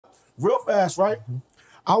real fast, right?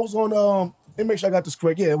 I was on, let me make sure I got this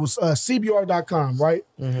correct. Yeah, it was CBR.com, right?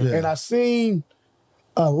 And I seen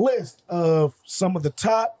a list of some of the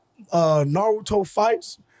top Naruto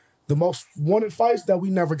fights, the most wanted fights that we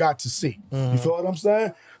never got to see. You feel what I'm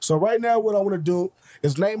saying? So right now, what I want to do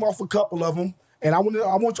is name off a couple of them, and I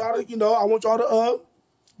want y'all to,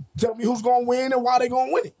 tell me who's gonna win and why they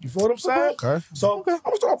gonna win it. You feel what I'm saying? Okay. So I'm gonna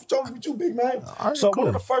start off with you, big man. Right, so cool.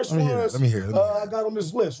 one of the first ones let me hear. I got on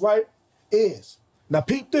this list, right, is, now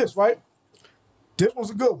peep this, right? This one's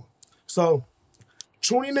a good one. So,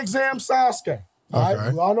 Chunin exam Sasuke. All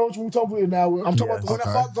right, we all know what we're talking about now. I'm talking about the one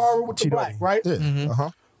that fought Gaara with the black, right? Yeah.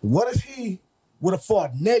 What if he would have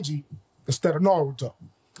fought Neji instead of Naruto?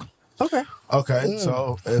 Okay.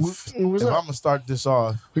 So if I'm gonna start this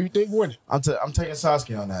off, who you think winning? I'm taking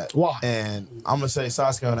Sasuke on that. Why? And I'm gonna say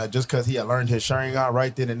Sasuke on that just because he had learned his Sharingan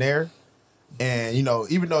right then and there. And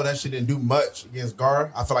even though that shit didn't do much against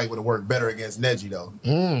Gaara, I feel like it would have worked better against Neji though.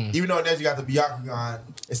 Even though Neji got the BAKUGO,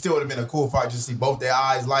 it still would have been a cool fight just to see both their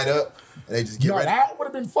eyes light up and they just get ready. That would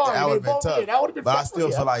have been fun. That would have been tough. That would have been but fun. I still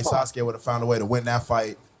feel like Sasuke would have found a way to win that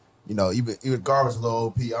fight. Even Gaara was a little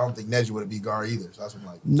OP. I don't think Neji would have beat Gaara either. So that's what I'm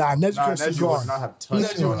like. Neji couldn't see Neji would Gaara. not have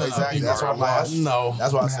touched Gaara. Exactly. That's why I'm like. No.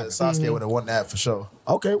 That's why I said Sasuke would have won that for sure.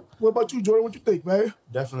 Okay. What about you, Jordan? What you think, man?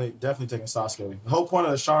 Definitely taking Sasuke. The whole point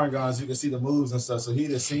of the Sharingan is you can see the moves and stuff. So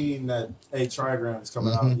he'd have seen that 8 trigrams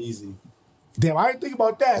coming out easy. Damn, I didn't think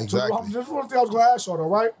about that. Exactly. So, this is one thing I was going to ask y'all, though,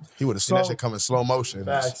 right? He would have seen that shit come in slow motion.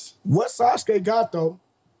 Facts. What Sasuke got, though,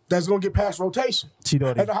 that's going to get past rotation?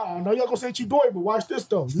 Chidori. And I know y'all going to say Chidori, but watch this,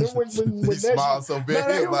 though. Remember when He smiled so big.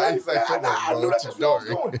 I knew that's what I was Chidori.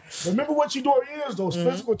 doing. Remember what Chidori is, though. It's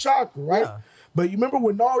physical chakra, right? Yeah. But you remember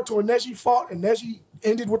when Naruto and Neji fought, and Neji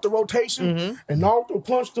ended with the rotation, and Naruto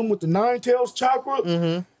punched him with the Nine Tails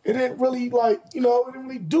chakra? It didn't really, it didn't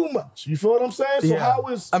really do much. You feel what I'm saying? So how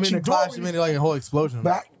is the clash made it like a whole explosion.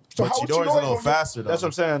 So but Chidori's a little faster, though. That's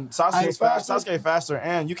what I'm saying. Sasuke faster,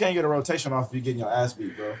 and you can't get a rotation off if you're getting your ass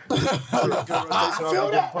beat, bro. I feel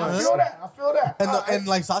that. And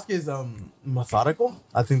Sasuke is methodical.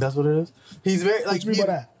 I think that's what it is. He's very What you mean by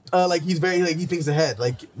that? He's very he thinks ahead.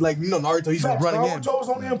 Naruto, he's just running in. Naruto's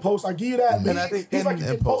on the impulse. I give you that. And I think he's like an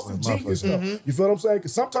impulsive genius. You feel what I'm saying?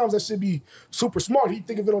 Because sometimes that should be super smart. He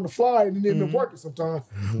think of it on the fly and it didn't even working sometimes.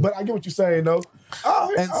 But I get what you're saying though.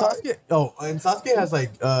 Sasuke has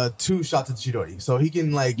 2 shots at Chidori, so he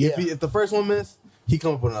can if the first one missed, he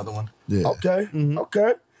come up with another one. Yeah. Okay.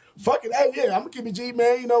 Fuck it. Hey, yeah, I'm gonna give it G,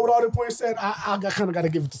 man. With all the points said, I kind of got to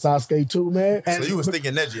give it to Sasuke too, man. So you was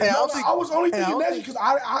thinking Neji? I was only thinking Neji because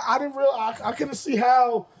I didn't realize I couldn't see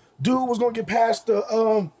how dude was gonna get past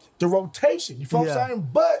the rotation. You feel what I'm saying?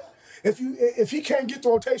 But if he can't get the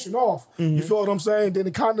rotation off, you feel what I'm saying? Then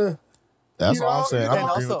it kind of. That's what I'm saying.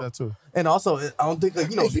 I agree with that too. And also, I don't think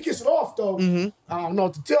if he gets it off though, I don't know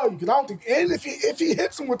what to tell you because I don't think. And if he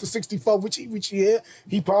hits him with the 64, which he hit,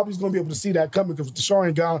 he probably is going to be able to see that coming because the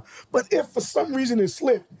Sharingan. But if for some reason it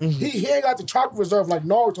slipped, he ain't got the chakra reserve like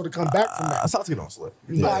Naruto to come back from that. Sasuke don't slip.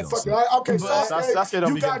 Okay, Sasuke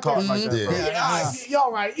don't be getting caught like that.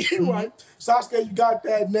 Y'all right. You right. Sasuke, you got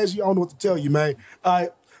that. Neji, I don't know what to tell you, man. All right,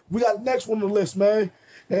 we got the next one on the list, man.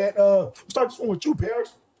 And we'll start this one with you,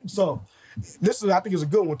 Paris. So. This I think is a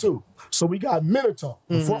good one too. So we got Minato,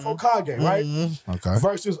 the fourth Hokage, right? Okay.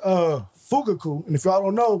 Versus Fugaku, and if y'all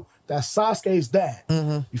don't know, that's Sasuke's dad.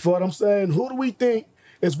 You feel what I'm saying? Who do we think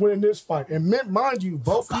is winning this fight? And mind you,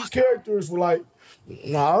 both these characters were like,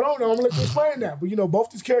 no, I don't know. I'm gonna let you explain that. But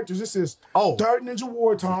both these characters, this is Third Ninja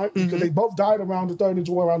War time because they both died around the Third Ninja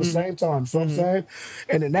War around the same time. You know what I'm saying?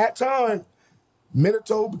 And in that time.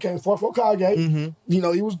 Minato became fourth Hokage.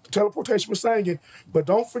 He was teleportation with Sangen. But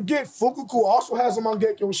don't forget, Fugaku also has a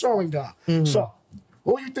Mangekyo with Sharingan. So,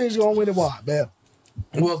 who you think is going to win and why, man?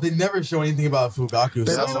 Well, they never show anything about Fugaku.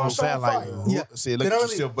 That's what I'm saying. See, look, you're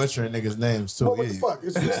still butchering niggas' names, too. What the fuck? I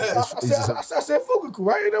said Fugaku,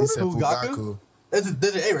 right? He said Fugaku. There's an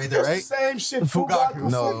A right there, right? It's the same shit.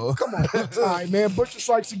 Fugaku. No. Come on. All right, man. Butcher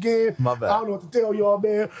strikes again. My bad. I don't know what to tell y'all,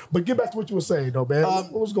 man. But get back to what you were saying, though, man.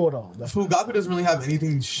 What was going on? Man? Fugaku doesn't really have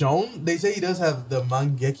anything shown. They say he does have the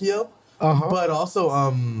Mangekyo. But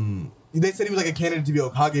also, they said he was like a candidate to be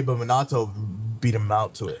Hokage, but Minato beat him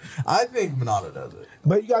out to it. I think Minato does it.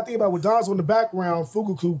 But you got to think about with Danzo in the background,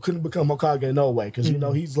 Fugaku couldn't become Hokage no way. Because,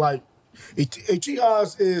 he's like,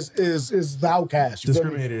 Uchiha's is the outcast.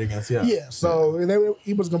 Discriminated against, Yeah, so and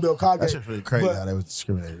he was going to be Hokage. That's just really crazy how they was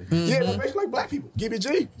discriminated against. Yeah, they basically like black people. Give it G.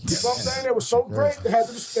 You know what I'm saying? They were so great, they had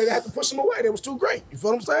to push them away. They was too great. You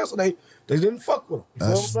feel what I'm saying? So they didn't fuck with them. You feel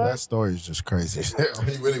what I'm saying? That story is just crazy. I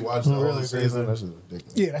mean, you really watch the whole season? That shit's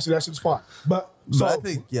ridiculous. Yeah, that shit's fine. But I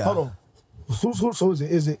think, hold on. So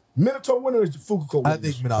is it Minato winning or is it Fukuko winning? I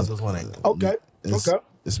think Minato's winning. Okay. Okay.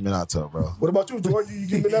 It's Minato, bro. What about you, Jordan? You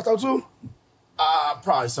give Minato too?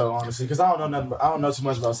 Probably so, honestly, because I don't know nothing. I don't know too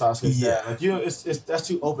much about Sasuke's dad. Like, you know, it's that's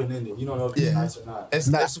too open ended. You don't know if he's nice or not.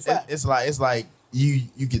 It's like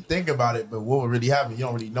you can think about it, but what would really happen? You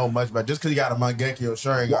don't really know much about. Just because you got a Mangekyo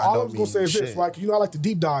Sharingan, All I was gonna say is this, right? You know, I like to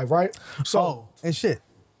deep dive, right? So and shit,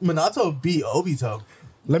 Minato beat Obito.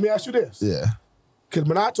 let me ask you this: yeah. could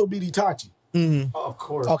Minato beat Itachi? Oh, of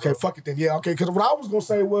course. Okay, bro. fuck it then. Yeah, okay. Because what I was gonna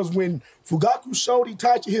say was when Fugaku showed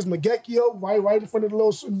Itachi his Mangekyo right in front of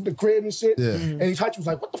the crib and shit, and Itachi was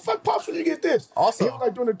like, "What the fuck, Pops? When you get this?" Also, he was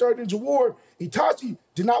like during the Third Ninja War, Itachi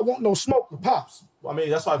did not want no smoke with Pops. I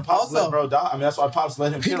mean, that's why Pops let bro die. I mean, that's why Pops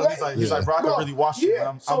let him kill him. He's like, bro, I can really watch you.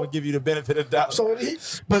 I'm gonna give you the benefit of the doubt. So,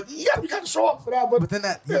 but you gotta be kind of show up for that. But then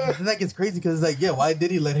that gets crazy because it's like, yeah, why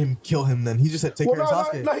did he let him kill him then? He just said take care of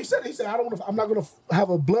Sasuke. No, he said I'm not gonna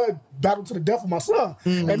have a blood battle to the death with my son.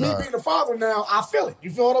 And me being the father now, I feel it.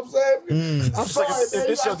 You feel what I'm saying? I'm sorry, if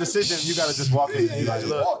it's your decision, you gotta just walk in. You gotta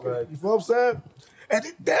look. You feel what I'm saying? And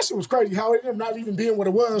that shit was crazy. How it ended up not even being what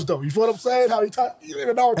it was, though. You feel what I'm saying? How he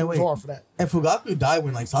Naruto was hard for that. And Fugaku died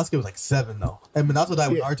when like Sasuke was like 7 though, and Minato died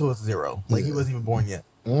when Naruto was 0. Like he wasn't even born yet.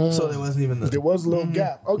 So there wasn't even. There was a little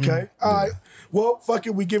gap. Okay, all right. Well, fuck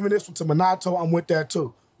it. We giving this one to Minato. I'm with that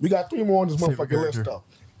too. We got 3 more on this motherfucking list though.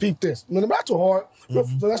 Peep this. I mean, Minato hard. So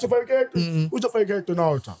that's your favorite character. Who's your favorite character in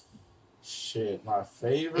Naruto? Shit, my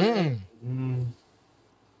favorite.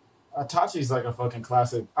 Itachi's like a fucking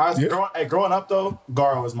classic. Growing up though,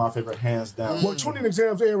 Gaara was my favorite, hands down. Well, Chunin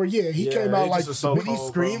exams era, he came out like when he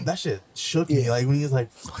screamed, that shit shook me. Like when he was like,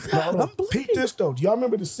 peep this though. Do y'all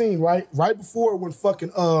remember the scene right before when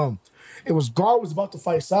fucking it was Gaara was about to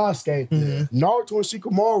fight Sasuke. Naruto and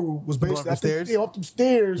Shikamaru was basically up them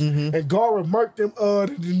stairs, and Gaara murked them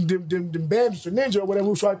bandits or ninja or whatever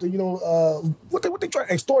who tried to what they tried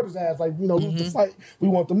to extort his ass like lose the fight. We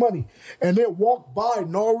want the money, and then walked by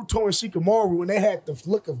Naruto and Shikamaru and they had the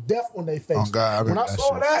look of death on their face. Oh God! When I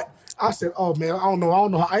saw that, I said, "Oh man, I don't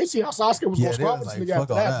know. I ain't see how Sasuke was gonna scrap this nigga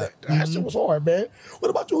after that. That shit was hard, man. What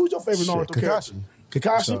about you? Who's your favorite Naruto character?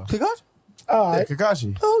 Kakashi. All right.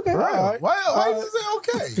 Kakashi. Okay. All right. Why is it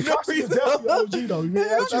okay? Kakashi is definitely OG though.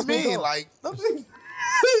 What you mean? Like,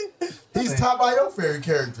 he's top by your favorite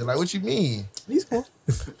character. Like, what you mean? he's cool.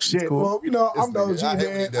 Shit. Cool. Well, I'm the OG,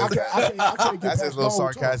 man. I can't get That's his little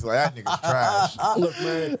sarcastic. Like, that nigga's trash. Look,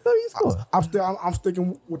 man. No, he's cool. I'm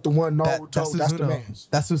sticking with the one Naruto. That's the man.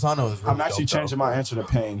 That Susanoo is really I'm actually changing my answer to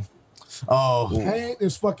Pain. Oh, Pain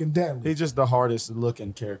is fucking deadly. He's just the hardest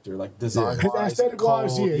looking character, like design His aesthetic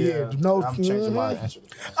wise, No, I'm changing my answer.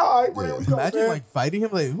 All right, well, imagine like fighting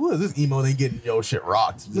him. Like, who is this emo? They getting your shit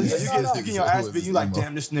rocked. You get your ass beat. You like,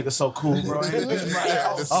 damn, this nigga so cool, bro. His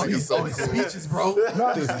speeches, bro.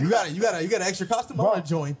 You got an extra costume on a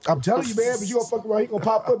joint. I'm telling you, man. But you gonna fuck around. He gonna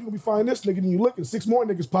pop up. You gonna be finding this nigga, and you looking. 6 more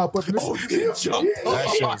niggas pop up. And this, That shit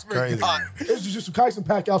was crazy. It's just some Kaisen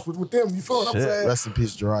pack outs with them. You feel what I'm saying? Rest in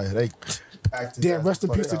peace, Jiraiya. They damn, rest in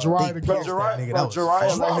peace to Jiraiya.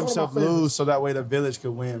 Jiraiya let himself lose so that way the village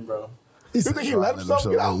could win, bro. You think he let himself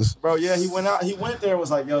get out? Bro, yeah, he went out. He went there and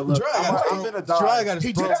was like, yo, look, I'm gonna die. Jiraiya got his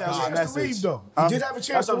He did have a chance to leave, though. He did have a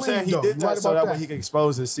chance to leave, though. That's what I'm saying. He did that so that way he could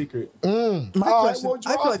expose his secret. My question,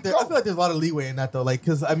 I feel like there's a lot of leeway in that though. Like,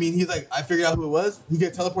 cause I mean, he's like, I figured out who it was. He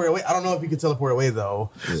could teleport away. I don't know if he could teleport away though.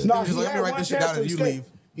 No, just let me write this shit down and you leave.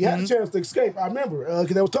 He had a chance to escape. I remember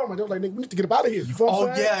because they were talking about. They was like, "Nigga, we need to get up out of here." You feel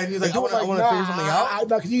what I'm saying? Yeah, and he's like, I want to figure something out.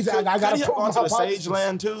 Because he's I got to prove to the Sage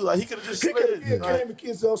Land too. Like he could have just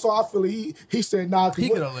slid. So I feel he said, "Nah." He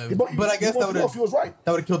could have lived, but I guess that would have. He was right.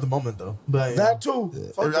 That would have killed the moment though. But that too.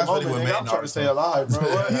 That's what I'm trying to stay alive, bro.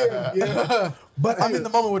 Yeah. But I mean, the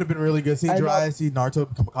moment would have been really good. Seeing Jiraiya, see Naruto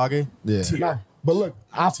become Hokage. Yeah. But look,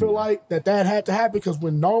 I feel like that had to happen because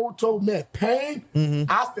when Naruto met Pain,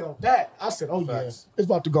 I felt that. I said, oh, yeah, it's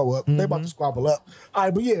about to go up. They about to squabble up. All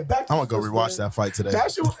right, but yeah, back to I'm going to go rewatch that fight today.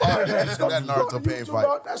 That shit was fire, man. That Naruto Pain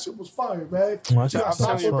fight. That shit was fire, man. I'm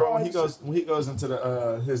telling you, bro, when he goes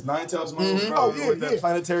into his Nine Tails mode, bro, with that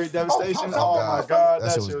planetary devastation, oh my God,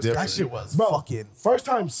 that shit was different. That shit was fucking. First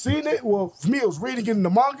time seeing it, well, for me, it was reading it in the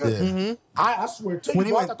manga. I swear to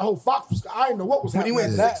you, I thought the whole Fox was, I didn't know what was happening.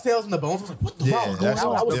 When he went 6 tails in the bones, I was like, what the fuck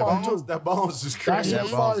was going on? That bones is crazy. That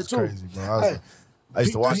was crazy, bro. I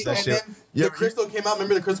used to watch that shit. The crystal came out.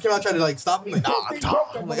 Remember the crystal came out, tried to like stop him.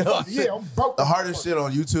 Like, I'm broke. The hardest shit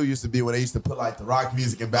on YouTube used to be when they used to put like the rock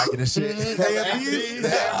music and back in the shit. That'd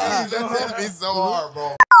be so hard,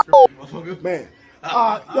 bro. Man.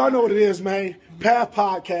 Y'all know what it is, man. Path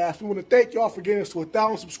Podcast. We want to thank y'all for getting us to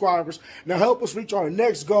 1,000 subscribers. Now help us reach our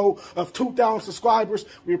next goal of 2,000 subscribers.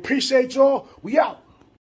 We appreciate y'all. We out.